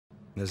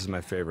This is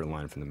my favorite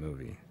line from the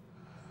movie.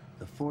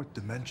 The fourth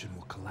dimension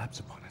will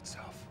collapse upon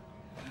itself.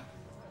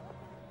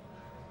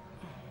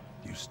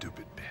 You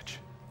stupid bitch.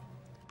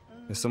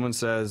 If someone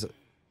says,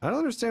 I don't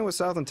understand what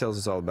Southland Tales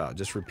is all about,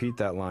 just repeat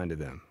that line to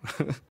them.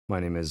 My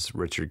name is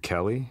Richard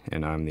Kelly,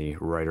 and I'm the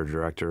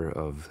writer-director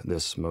of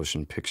this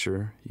motion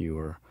picture you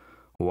are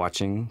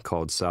watching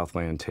called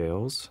Southland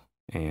Tales.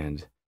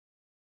 And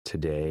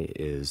today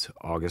is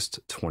August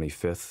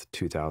 25th,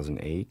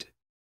 2008,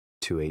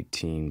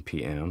 2:18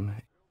 p.m.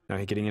 Now,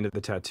 getting into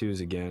the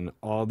tattoos again,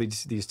 all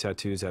these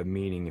tattoos have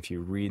meaning. If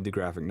you read the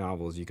graphic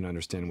novels, you can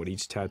understand what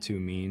each tattoo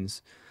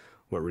means,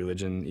 what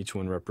religion each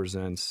one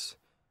represents,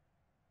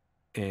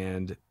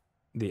 and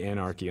the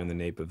anarchy on the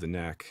nape of the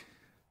neck.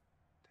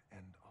 To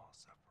end all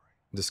suffering.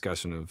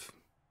 Discussion of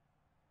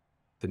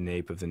the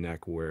nape of the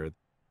neck where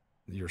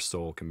your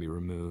soul can be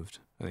removed.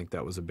 I think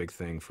that was a big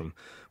thing from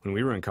when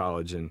we were in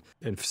college and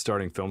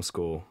starting film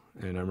school.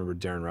 And I remember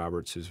Darren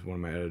Roberts, who's one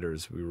of my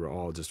editors, we were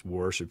all just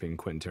worshiping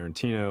Quentin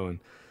Tarantino and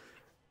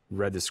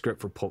read the script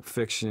for Pulp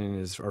Fiction.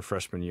 As our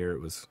freshman year,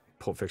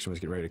 Pulp Fiction was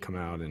getting ready to come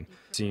out, and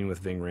scene with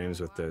Ving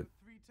Rhames with the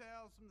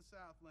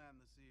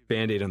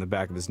Band-Aid on the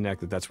back of his neck,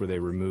 that's where they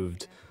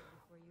removed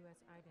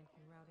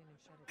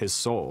his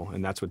soul,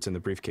 and that's what's in the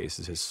briefcase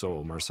is his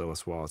soul,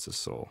 Marcellus Wallace's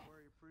soul.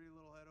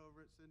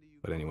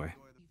 But anyway,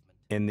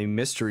 and the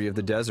mystery of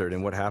the desert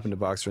and what happened to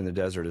Boxer in the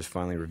desert is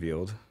finally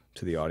revealed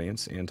to the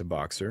audience and to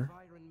Boxer.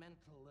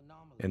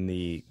 And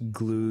the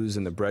glues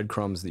and the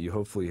breadcrumbs that you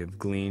hopefully have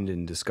gleaned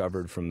and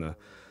discovered from the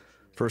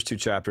first two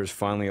chapters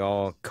finally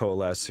all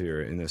coalesce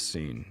here in this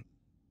scene.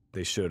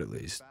 They should, at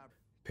least.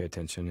 Pay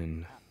attention,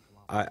 and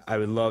I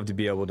would love to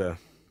be able to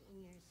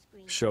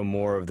show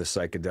more of the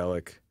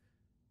psychedelic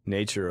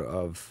nature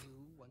of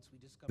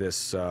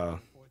this,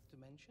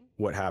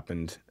 what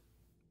happened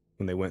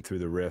when they went through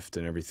the rift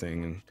and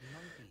everything. And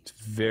it's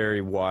very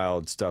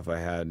wild stuff I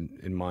had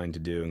in mind to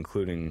do,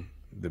 including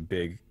the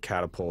big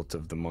catapult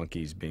of the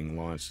monkeys being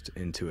launched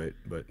into it,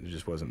 but there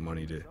just wasn't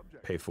money to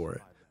pay for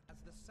it.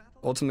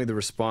 Ultimately, the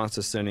response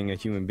to sending a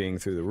human being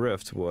through the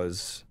rift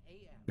was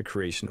the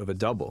creation of a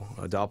double,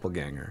 a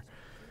doppelganger.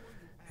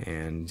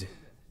 And,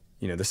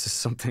 you know, this is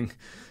something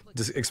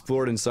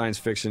explored in science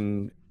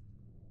fiction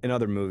in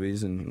other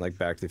movies, and like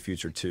Back to the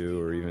Future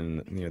 2, or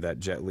even, you know, that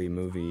Jet Li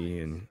movie,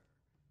 and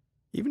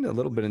even a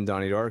little bit in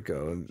Donnie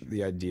Darko,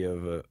 the idea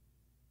of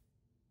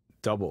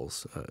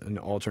doubles, an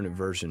alternate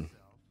version.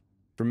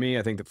 For me,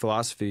 I think the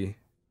philosophy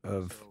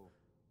of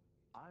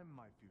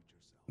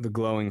the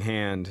glowing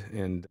hand,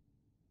 and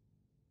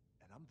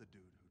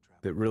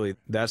that really,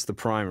 that's the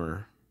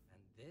primer,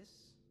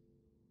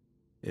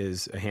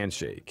 is a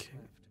handshake,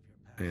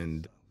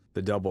 and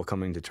the double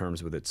coming to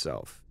terms with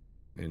itself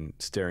and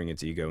staring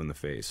its ego in the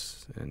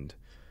face and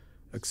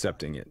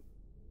accepting it.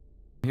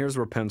 Here's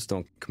where Pimps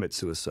Don't Commit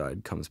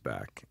Suicide comes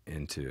back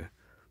into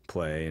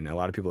play, and a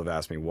lot of people have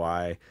asked me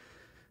why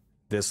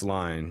this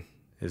line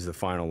is the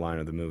final line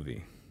of the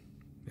movie,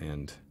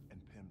 and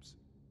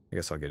I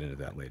guess I'll get into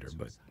that later,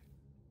 but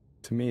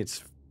to me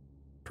it's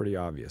pretty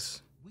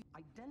obvious.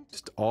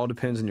 Just all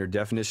depends on your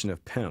definition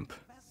of pimp.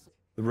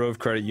 The Rove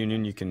Credit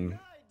Union, you can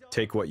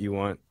take what you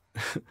want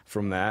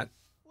from that.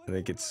 I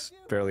think it's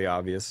fairly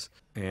obvious.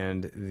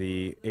 And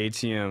the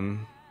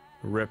ATM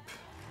rip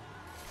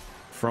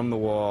from the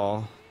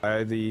wall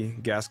by the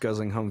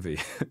gas-guzzling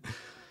Humvee.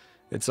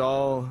 It's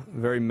all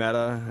very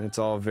meta, and it's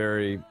all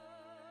very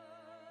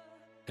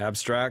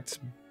abstract,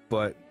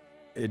 but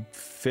it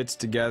fits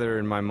together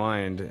in my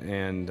mind,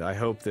 and I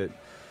hope that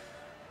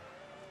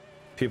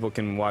people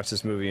can watch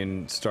this movie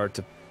and start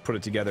to put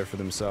it together for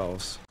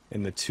themselves.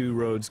 And the two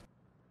roads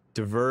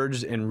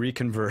diverge and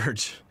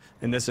reconverge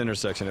in this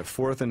intersection at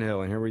 4th and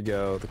Hill, and here we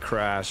go, the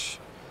crash,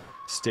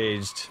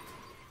 staged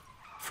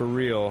for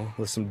real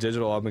with some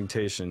digital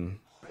augmentation.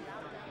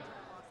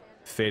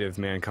 Fate of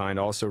mankind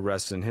also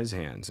rests in his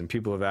hands, and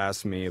people have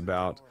asked me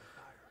about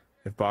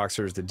if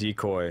Boxer is the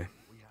decoy,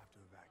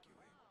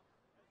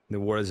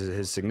 what is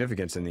his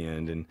significance in the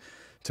end, and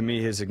to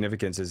me his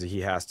significance is that he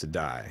has to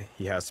die.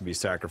 He has to be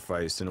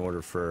sacrificed in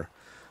order for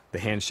the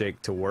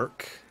handshake to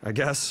work, I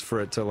guess, for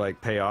it to like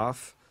pay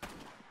off.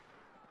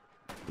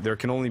 There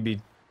can only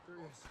be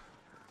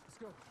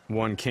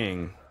one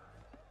king.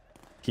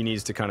 He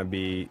needs to kind of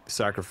be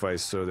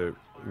sacrificed so that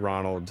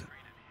Ronald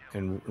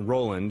and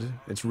Roland,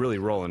 it's really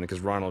Roland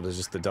because Ronald is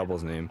just the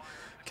double's name,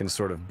 can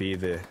sort of be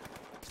the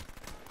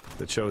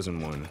chosen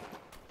one,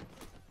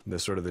 the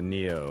sort of the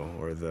Neo,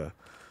 or the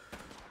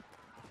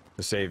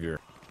savior.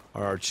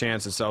 Our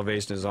chance at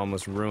salvation is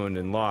almost ruined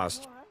and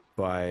lost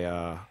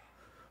by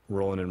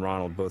Roland and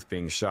Ronald both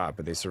being shot,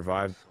 but they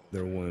survived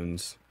their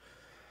wounds.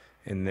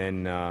 And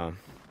then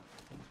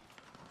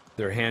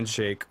their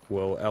handshake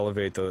will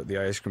elevate the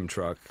ice cream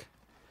truck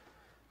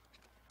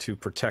to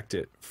protect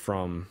it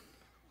from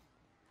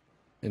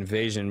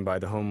invasion by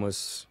the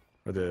homeless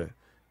or the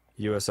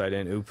US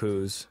ident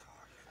Upus,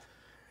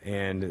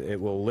 and it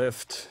will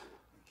lift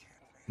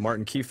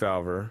Martin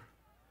Kefauver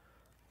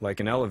like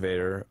an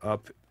elevator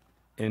up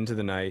into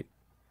the night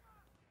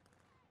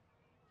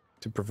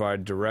to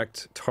provide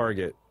direct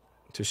target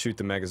to shoot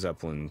the Mega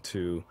Zeppelin,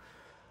 to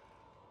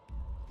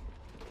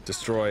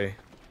destroy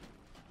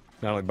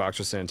not only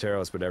Boxer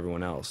Santeros, but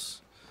everyone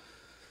else,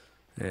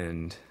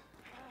 and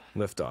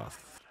liftoff.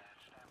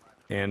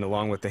 And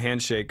along with the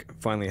handshake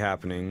finally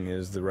happening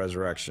is the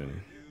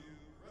resurrection,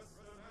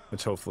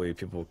 which hopefully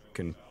people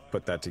can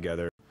put that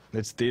together.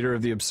 It's theater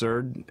of the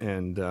absurd,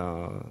 and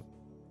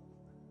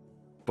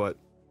but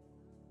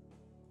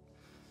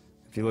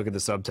if you look at the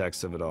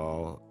subtext of it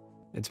all,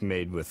 it's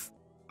made with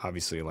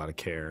obviously a lot of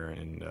care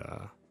and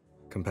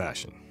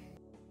compassion.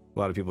 A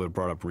lot of people have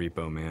brought up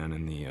Repo Man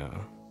and the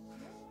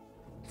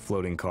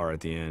floating car at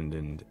the end,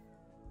 and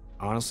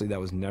honestly, that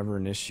was never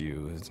an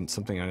issue. It's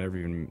something I never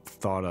even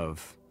thought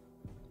of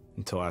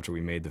until after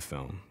we made the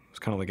film. It's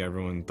kind of like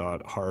everyone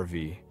thought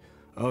Harvey,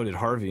 oh, did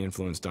Harvey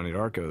influence Donnie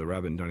Darko, the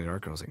rabbit in Donnie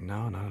Darko? I was like,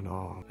 no, not at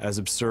all. As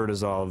absurd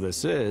as all of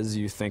this is,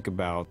 you think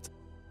about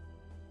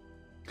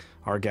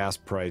our gas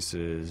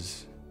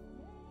prices,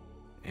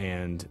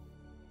 and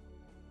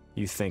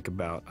you think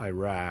about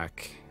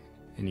Iraq,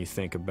 and you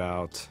think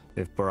about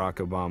if Barack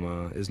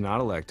Obama is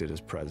not elected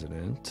as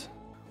president,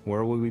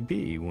 where will we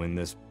be when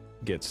this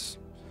gets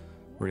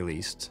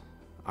released?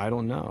 I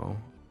don't know.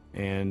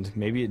 And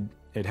maybe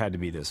it had to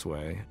be this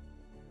way.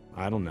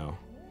 I don't know.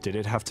 Did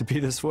it have to be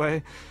this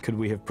way? Could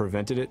we have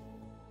prevented it?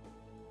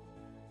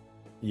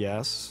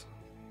 Yes.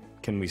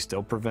 Can we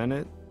still prevent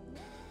it?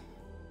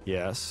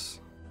 Yes.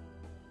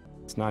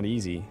 It's not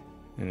easy,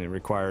 and it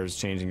requires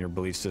changing your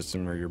belief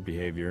system or your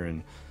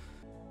behavior,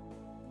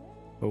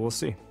 but we'll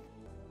see.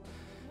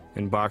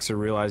 And Boxer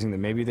realizing that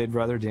maybe they'd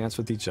rather dance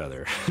with each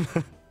other. There's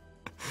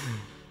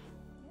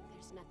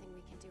nothing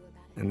we can do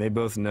about it. And they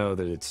both know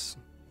that it's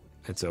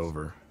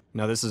over.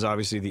 Now, this is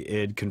obviously the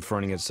id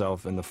confronting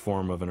itself in the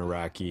form of an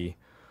Iraqi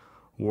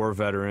war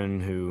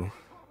veteran who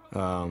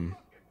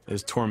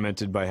is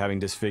tormented by having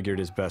disfigured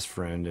his best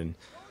friend and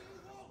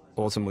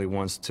ultimately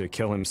wants to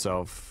kill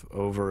himself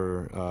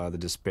over the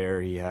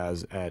despair he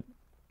has at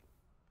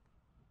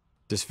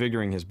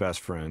disfiguring his best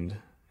friend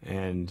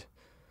and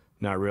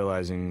not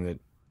realizing that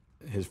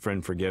his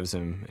friend forgives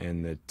him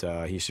and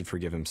that he should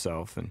forgive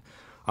himself. And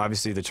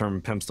obviously the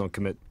term "pimps don't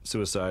commit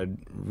suicide"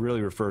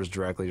 really refers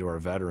directly to our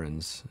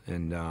veterans,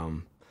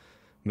 and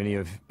many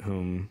of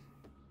whom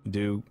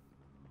do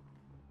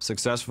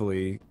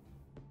successfully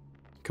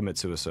commit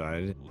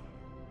suicide.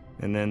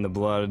 And then the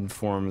blood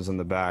forms on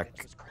the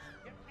back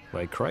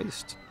like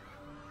Christ.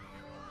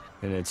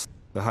 And it's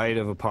the height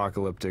of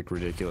apocalyptic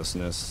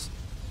ridiculousness.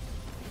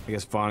 I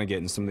guess Vonnegut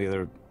and some of the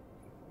other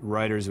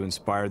writers who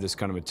inspired this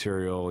kind of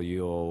material,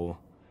 you'll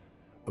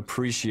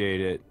appreciate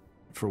it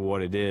for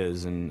what it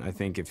is. And I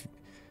think if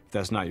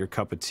that's not your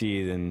cup of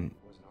tea, then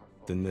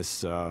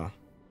this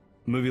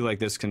movie like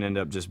this can end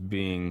up just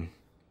being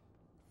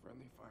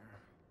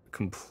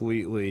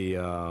completely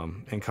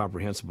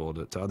incomprehensible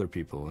to other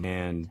people.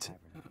 And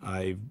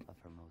I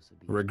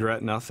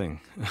regret nothing.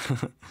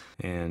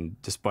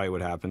 And despite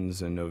what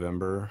happens in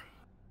November,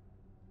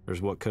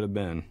 there's what could have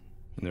been,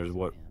 and there's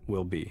what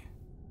will be.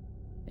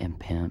 And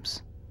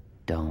pimps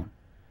don't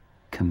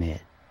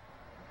commit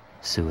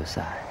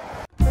suicide.